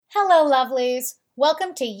Hello, lovelies.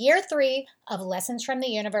 Welcome to year 3 of Lessons from the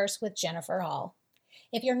Universe with Jennifer Hall.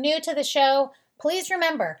 If you're new to the show, please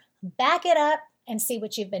remember, back it up and see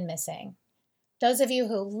what you've been missing. Those of you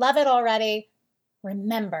who love it already,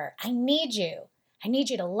 remember, I need you. I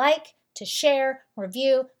need you to like, to share,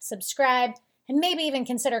 review, subscribe, and maybe even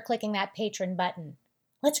consider clicking that patron button.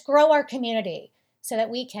 Let's grow our community so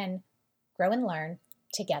that we can grow and learn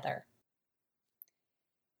together.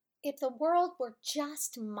 If the world were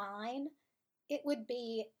just mine, it would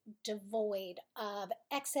be devoid of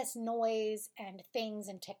excess noise and things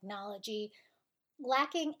and technology,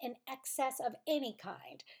 lacking in excess of any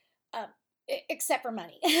kind, except for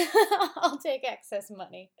money. I'll take excess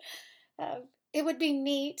money. It would be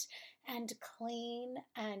neat and clean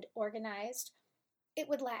and organized. It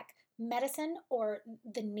would lack medicine or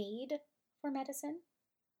the need for medicine.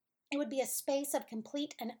 It would be a space of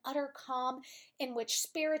complete and utter calm in which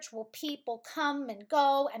spiritual people come and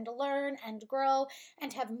go and learn and grow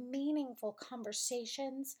and have meaningful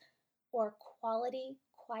conversations or quality,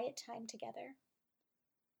 quiet time together.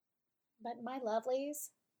 But my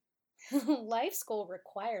lovelies, life school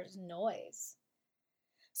requires noise.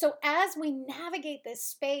 So as we navigate this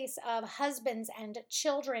space of husbands and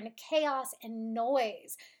children, chaos and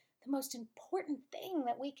noise, the most important thing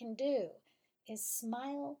that we can do is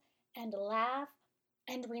smile and laugh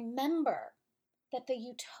and remember that the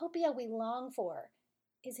utopia we long for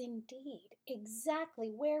is indeed exactly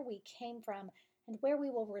where we came from and where we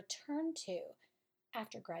will return to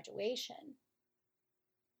after graduation.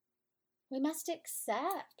 We must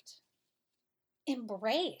accept,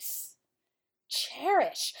 embrace,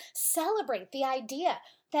 cherish, celebrate the idea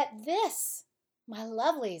that this, my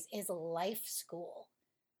lovelies, is life school,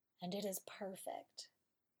 and it is perfect.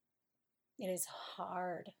 It is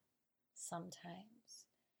hard sometimes.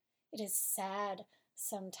 It is sad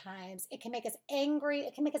sometimes. It can make us angry.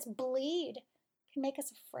 It can make us bleed. It can make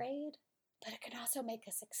us afraid. But it can also make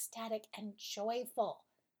us ecstatic and joyful,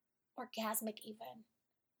 orgasmic even.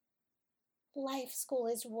 Life school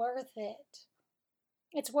is worth it.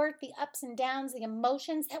 It's worth the ups and downs, the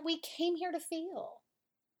emotions that we came here to feel.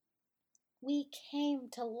 We came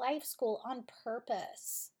to life school on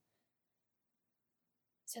purpose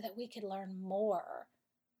so that we could learn more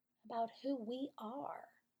about who we are.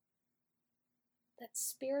 That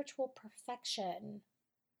spiritual perfection,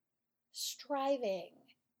 striving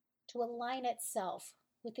to align itself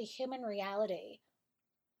with the human reality,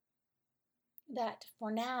 that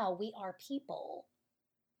for now we are people.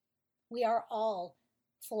 We are all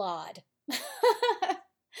flawed.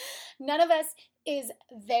 None of us is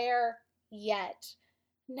there yet.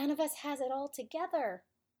 None of us has it all together.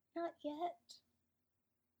 Not yet.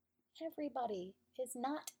 Everybody is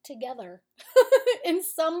not together in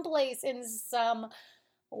some place, in some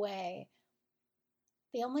way.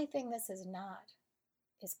 The only thing this is not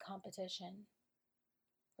is competition.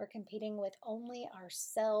 We're competing with only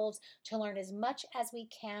ourselves to learn as much as we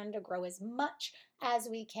can, to grow as much as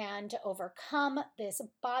we can, to overcome this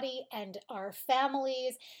body and our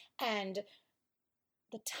families and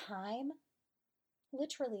the time,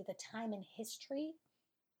 literally the time in history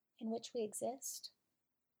in which we exist.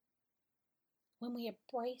 When we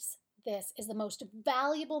embrace this as the most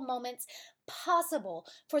valuable moments possible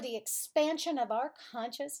for the expansion of our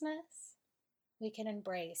consciousness, we can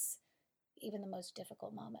embrace even the most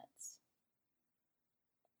difficult moments.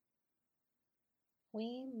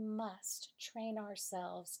 We must train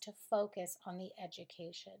ourselves to focus on the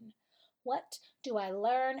education. What do I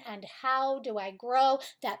learn and how do I grow?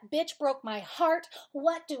 That bitch broke my heart.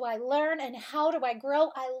 What do I learn and how do I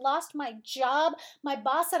grow? I lost my job. My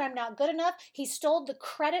boss said I'm not good enough. He stole the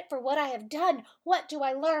credit for what I have done. What do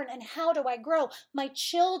I learn and how do I grow? My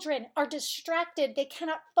children are distracted. They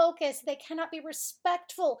cannot focus. They cannot be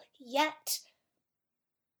respectful yet.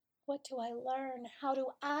 What do I learn? How do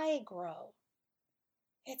I grow?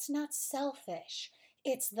 It's not selfish.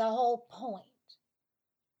 It's the whole point.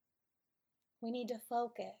 We need to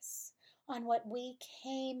focus on what we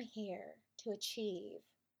came here to achieve.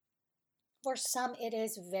 For some, it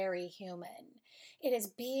is very human. It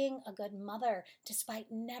is being a good mother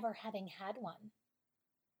despite never having had one.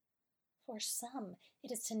 For some,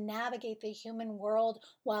 it is to navigate the human world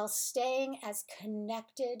while staying as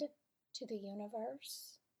connected to the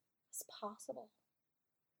universe as possible.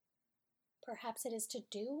 Perhaps it is to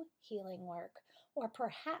do healing work, or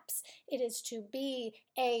perhaps it is to be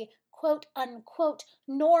a quote unquote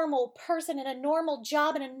normal person in a normal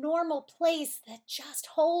job in a normal place that just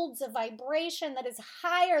holds a vibration that is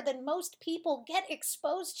higher than most people get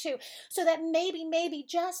exposed to, so that maybe,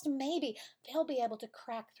 just maybe, they'll be able to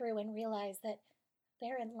crack through and realize that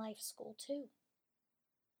they're in life school too.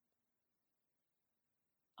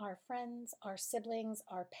 our friends, our siblings,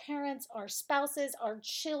 our parents, our spouses, our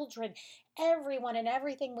children, everyone and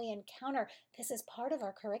everything we encounter. This is part of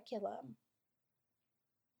our curriculum.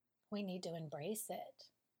 We need to embrace it.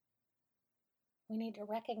 We need to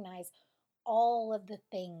recognize all of the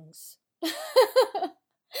things.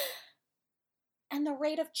 And the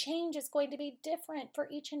rate of change is going to be different for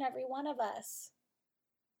each and every one of us.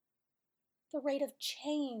 The rate of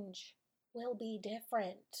change will be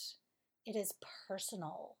different. It is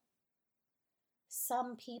personal.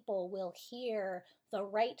 Some people will hear the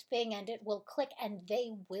right thing and it will click and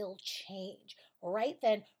they will change right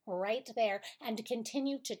then, right there, and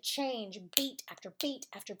continue to change beat after beat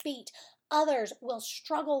after beat. Others will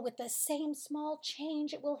struggle with the same small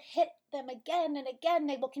change. It will hit them again and again.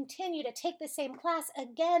 They will continue to take the same class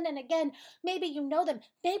again and again. Maybe you know them.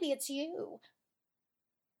 Maybe it's you.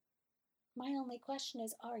 My only question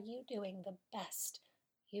is, are you doing the best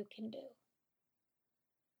you can do?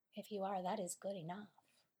 If you are, that is good enough.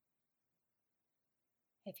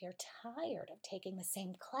 If you're tired of taking the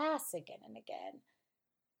same class again and again,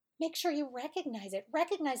 make sure you recognize it.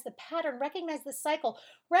 Recognize the pattern. Recognize the cycle.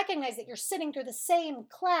 Recognize that you're sitting through the same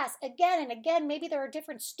class again and again. Maybe there are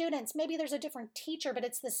different students. Maybe there's a different teacher, but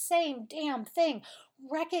it's the same damn thing.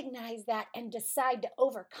 Recognize that and decide to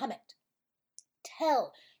overcome it.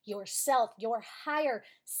 Tell yourself, your higher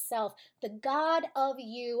self, the God of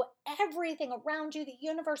you, everything around you, the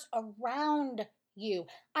universe around you.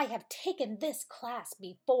 I have taken this class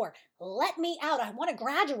before. Let me out. I want to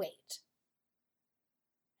graduate.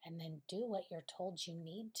 And then do what you're told you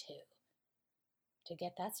need to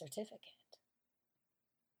get that certificate.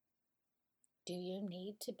 Do you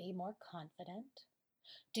need to be more confident?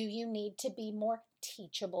 Do you need to be more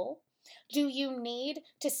teachable? Do you need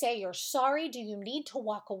to say you're sorry? Do you need to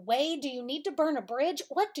walk away? Do you need to burn a bridge?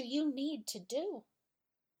 What do you need to do?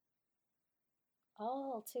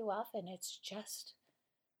 All too often, it's just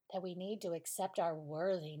that we need to accept our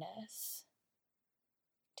worthiness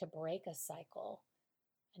to break a cycle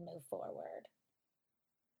and move forward.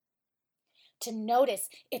 To notice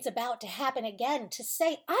it's about to happen again, to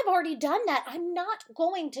say, I've already done that. I'm not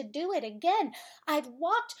going to do it again. I've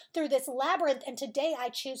walked through this labyrinth and today I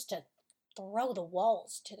choose to throw the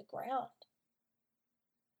walls to the ground.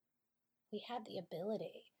 We have the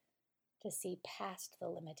ability to see past the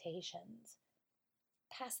limitations,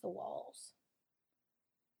 past the walls,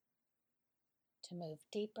 to move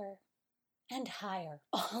deeper and higher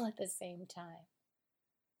all at the same time.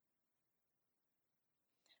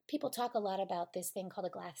 People talk a lot about this thing called a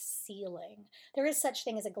glass ceiling. There is such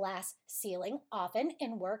thing as a glass ceiling, often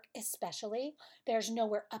in work especially. There's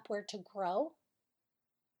nowhere upward to grow.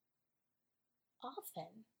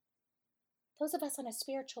 Often, those of us on a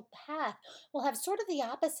spiritual path will have sort of the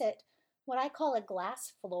opposite, what I call a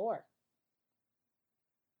glass floor.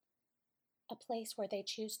 A place where they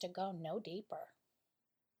choose to go no deeper,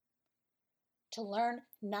 to learn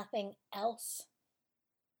nothing else,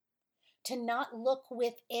 to not look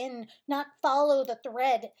within, not follow the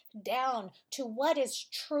thread down to what is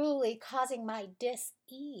truly causing my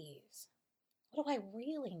dis-ease. What do I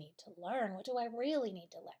really need to learn? What do I really need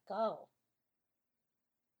to let go?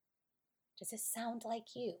 Does this sound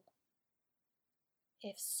like you?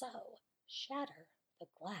 If so, shatter the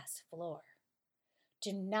glass floor.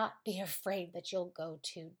 Do not be afraid that you'll go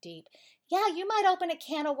too deep. Yeah, you might open a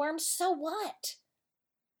can of worms, so what?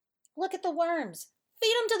 Look at the worms.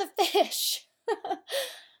 Feed them to the fish.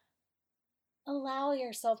 Allow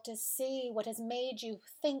yourself to see what has made you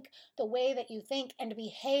think the way that you think and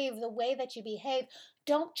behave the way that you behave.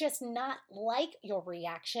 Don't just not like your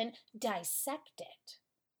reaction, dissect it.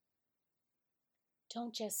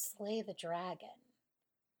 Don't just slay the dragon.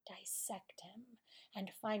 Dissect him and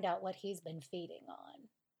find out what he's been feeding on.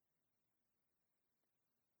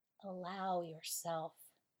 Allow yourself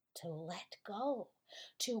to let go,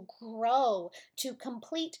 to grow, to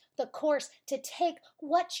complete the course, to take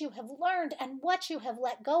what you have learned and what you have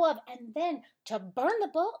let go of, and then to burn the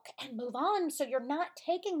book and move on so you're not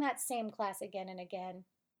taking that same class again and again.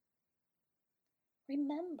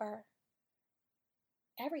 Remember,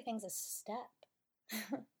 everything's a step.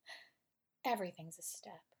 Everything's a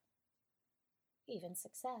step, even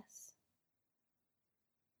success.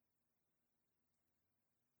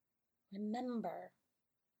 Remember,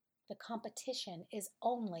 the competition is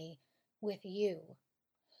only with you,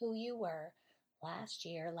 who you were last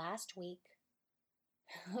year, last week,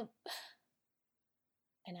 an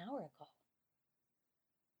hour ago.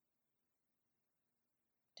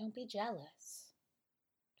 Don't be jealous.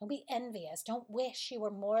 Don't be envious. Don't wish you were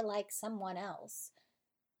more like someone else.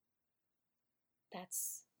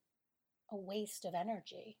 That's a waste of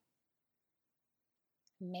energy.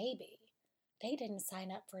 Maybe they didn't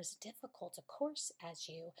sign up for as difficult a course as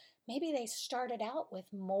you. Maybe they started out with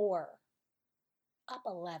more, up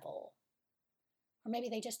a level. Or maybe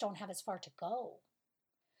they just don't have as far to go.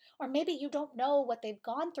 Or maybe you don't know what they've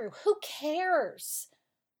gone through. Who cares?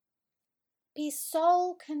 Be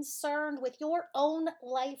so concerned with your own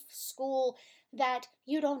life school that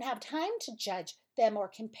you don't have time to judge them or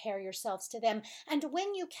compare yourselves to them. And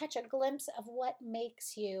when you catch a glimpse of what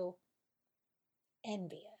makes you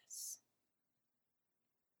envious,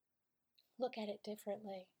 look at it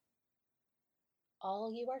differently.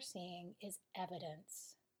 All you are seeing is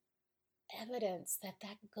evidence. Evidence that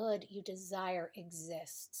that good you desire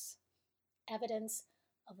exists. Evidence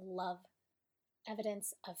of love,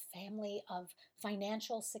 evidence of family, of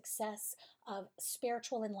financial success, of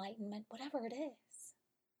spiritual enlightenment, whatever it is.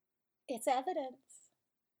 It's evidence.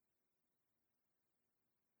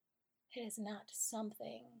 It is not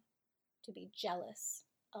something to be jealous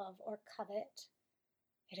of or covet.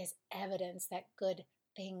 It is evidence that good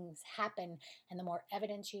things happen, and the more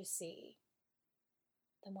evidence you see,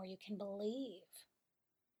 the more you can believe.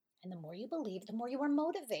 And the more you believe, the more you are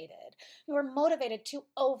motivated. You are motivated to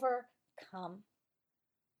overcome.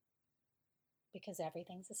 Because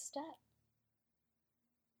everything's a step.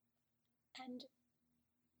 And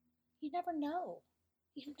you never know.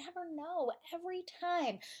 You never know. Every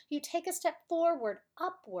time you take a step forward,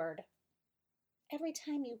 upward, every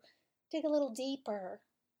time you dig a little deeper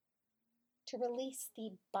to release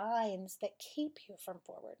the binds that keep you from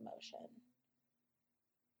forward motion,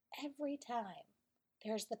 every time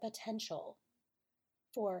there's the potential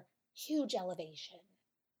for huge elevation.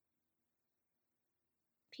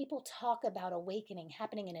 People talk about awakening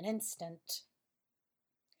happening in an instant.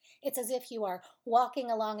 It's as if you are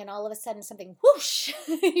walking along and all of a sudden something whoosh,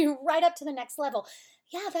 you're right up to the next level.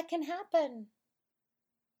 Yeah, that can happen.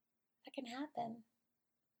 That can happen.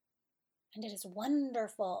 And it is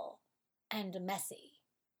wonderful and messy.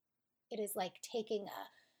 It is like taking a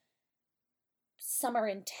summer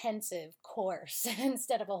intensive course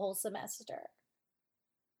instead of a whole semester.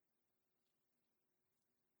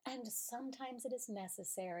 And sometimes it is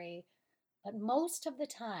necessary, but most of the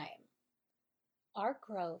time, our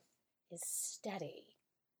growth is steady.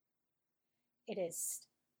 It is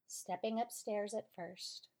stepping upstairs at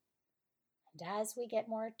first, and as we get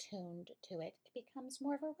more attuned to it, it becomes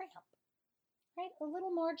more of a ramp, right? A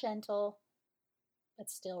little more gentle, but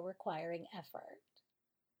still requiring effort.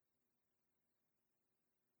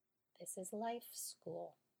 This is life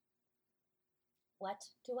school. What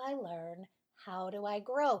do I learn? How do I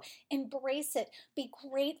grow? Embrace it. Be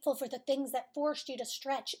grateful for the things that forced you to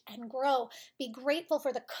stretch and grow. Be grateful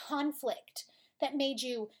for the conflict that made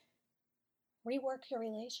you rework your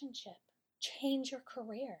relationship, change your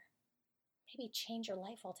career, maybe change your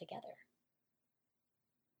life altogether.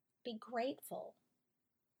 Be grateful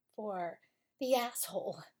for the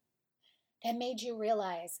asshole that made you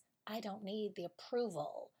realize I don't need the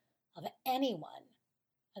approval of anyone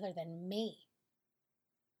other than me.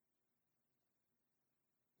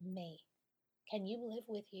 Me. Can you live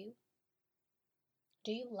with you?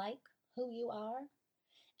 Do you like who you are?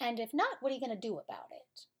 And if not, what are you going to do about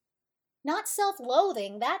it? Not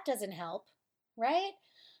self-loathing, that doesn't help, right?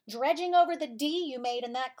 Dredging over the D you made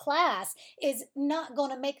in that class is not going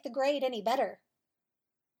to make the grade any better.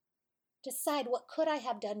 Decide, what could I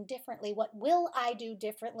have done differently? What will I do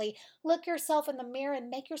differently? Look yourself in the mirror and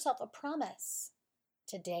make yourself a promise.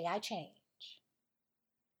 Today I change.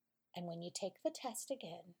 And when you take the test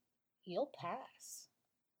again, you'll pass.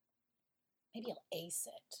 Maybe you'll ace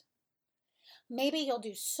it. Maybe you'll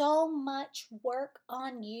do so much work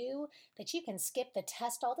on you that you can skip the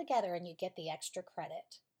test altogether and you get the extra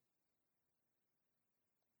credit.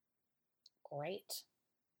 Great.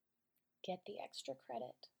 Get the extra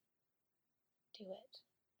credit. Do it.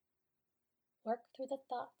 Work through the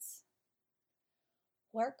thoughts.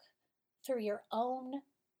 Work through your own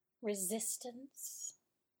resistance.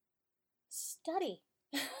 Study.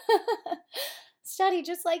 Study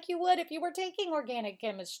just like you would if you were taking organic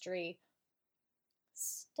chemistry.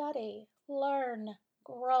 Study, learn,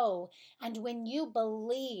 grow, and when you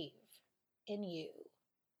believe in you,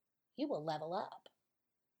 you will level up.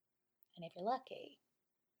 And if you're lucky,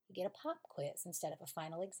 you get a pop quiz instead of a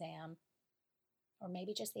final exam, or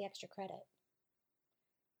maybe just the extra credit.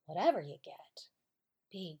 Whatever you get,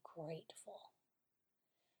 be grateful.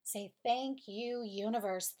 Say, thank you,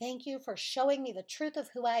 universe. Thank you for showing me the truth of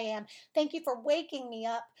who I am. Thank you for waking me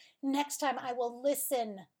up. Next time I will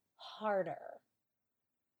listen harder.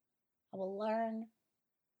 I will learn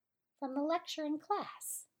from the lecture in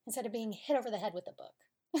class instead of being hit over the head with the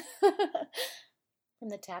book. From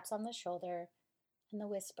the taps on the shoulder and the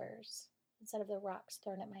whispers instead of the rocks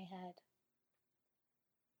thrown at my head.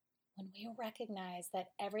 When we recognize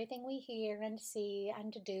that everything we hear and see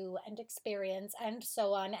and do and experience and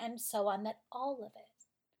so on, that all of it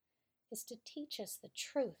is to teach us the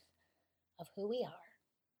truth of who we are.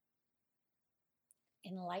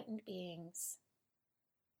 Enlightened beings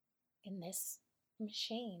in this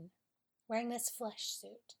machine, wearing this flesh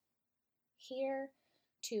suit, here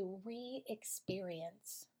to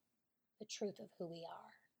re-experience the truth of who we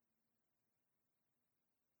are.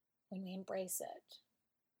 When we embrace it,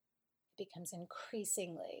 it becomes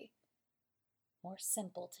increasingly more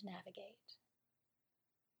simple to navigate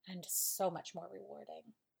and so much more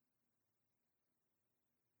rewarding.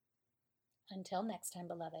 Until next time,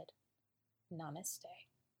 beloved, namaste.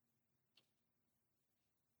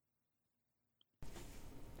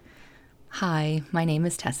 Hi, my name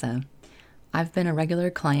is Tessa. I've been a regular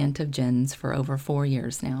client of Jen's for over 4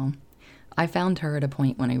 years now. I found her at a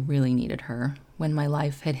point when I really needed her, when my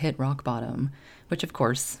life had hit rock bottom, which of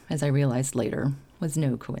course, as I realized later, was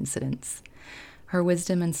no coincidence. Her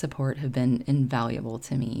wisdom and support have been invaluable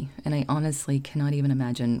to me, and I honestly cannot even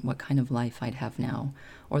imagine what kind of life I'd have now,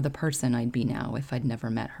 or the person I'd be now if I'd never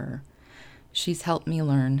met her. She's helped me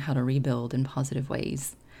learn how to rebuild in positive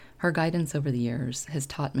ways. Her guidance over the years has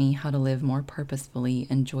taught me how to live more purposefully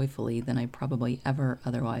and joyfully than I probably ever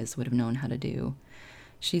otherwise would have known how to do.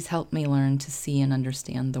 She's helped me learn to see and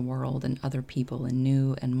understand the world and other people in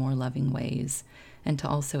new and more loving ways, and to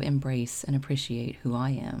also embrace and appreciate who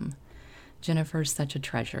I am. Jennifer's such a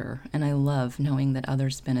treasure, and I love knowing that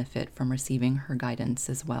others benefit from receiving her guidance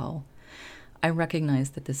as well. I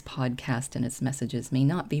recognize that this podcast and its messages may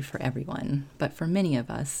not be for everyone, but for many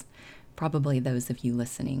of us, probably those of you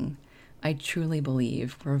listening, I truly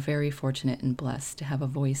believe we're very fortunate and blessed to have a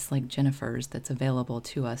voice like Jennifer's that's available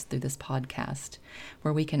to us through this podcast,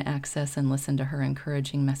 where we can access and listen to her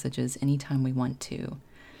encouraging messages anytime we want to.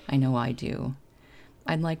 I know I do.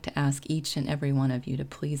 I'd like to ask each and every one of you to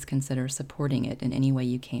please consider supporting it in any way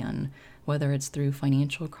you can, whether it's through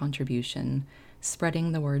financial contribution,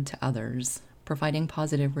 spreading the word to others, providing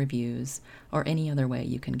positive reviews, or any other way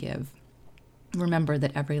you can give. Remember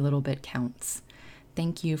that every little bit counts.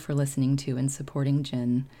 Thank you for listening to and supporting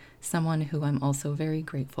Jen, someone who I'm also very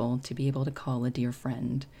grateful to be able to call a dear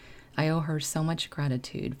friend. I owe her so much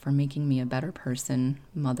gratitude for making me a better person,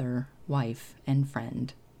 mother, wife, and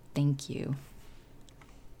friend. Thank you.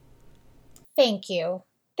 Thank you.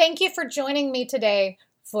 Thank you for joining me today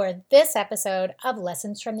for this episode of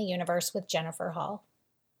Lessons from the Universe with Jennifer Hall.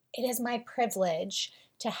 It is my privilege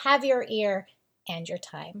to have your ear and your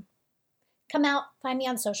time. Come out, find me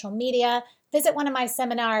on social media, visit one of my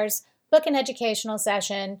seminars, book an educational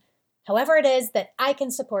session. However it is that I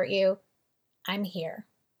can support you, I'm here.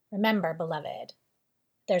 Remember, beloved,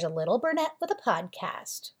 there's a little brunette with a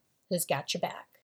podcast who's got your back.